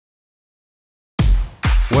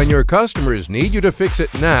When your customers need you to fix it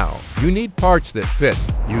now, you need parts that fit.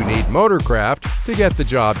 You need Motorcraft to get the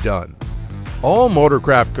job done. All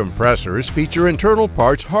Motorcraft compressors feature internal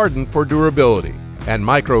parts hardened for durability and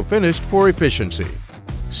micro-finished for efficiency.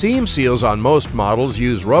 Seam seals on most models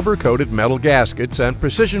use rubber-coated metal gaskets and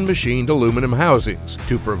precision-machined aluminum housings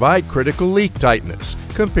to provide critical leak tightness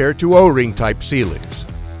compared to O-ring type sealings.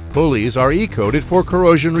 Pulleys are E-coated for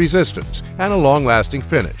corrosion resistance and a long-lasting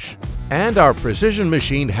finish. And our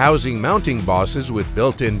precision-machined housing mounting bosses with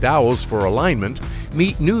built-in dowels for alignment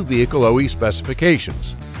meet new vehicle OE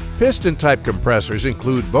specifications. Piston-type compressors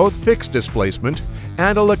include both fixed displacement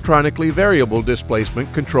and electronically variable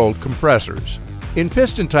displacement controlled compressors. In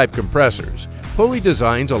piston-type compressors, pulley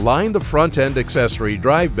designs align the front-end accessory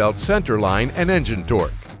drive belt center line and engine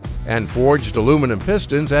torque. And forged aluminum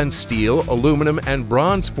pistons and steel, aluminum, and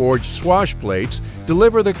bronze-forged swash plates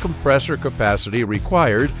deliver the compressor capacity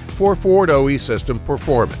required for Ford OE system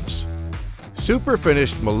performance.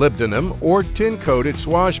 Super-finished molybdenum or tin-coated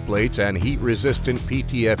swash plates and heat-resistant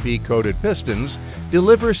PTFE-coated pistons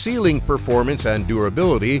deliver sealing performance and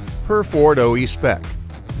durability per Ford OE spec.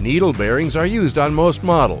 Needle bearings are used on most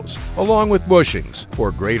models, along with bushings,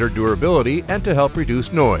 for greater durability and to help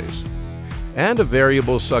reduce noise. And a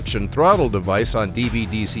variable suction throttle device on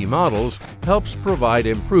DV/DC models helps provide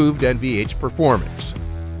improved NVH performance.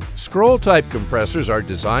 Scroll-type compressors are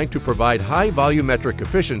designed to provide high volumetric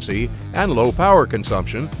efficiency and low power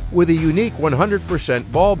consumption with a unique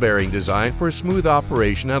 100% ball bearing design for smooth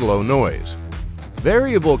operation and low noise.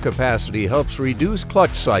 Variable capacity helps reduce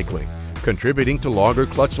clutch cycling, contributing to longer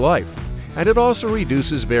clutch life, and it also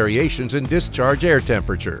reduces variations in discharge air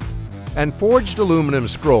temperature. And forged aluminum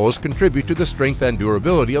scrolls contribute to the strength and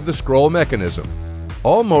durability of the scroll mechanism.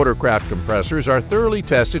 All Motorcraft compressors are thoroughly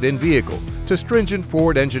tested in vehicle to stringent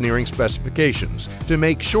Ford engineering specifications to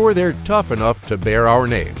make sure they're tough enough to bear our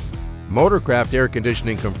name. Motorcraft air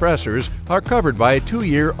conditioning compressors are covered by a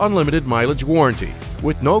 2-year unlimited mileage warranty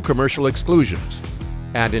with no commercial exclusions.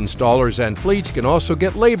 And installers and fleets can also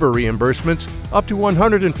get labor reimbursements up to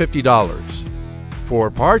 $150.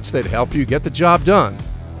 For parts that help you get the job done,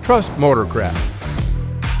 trust Motorcraft.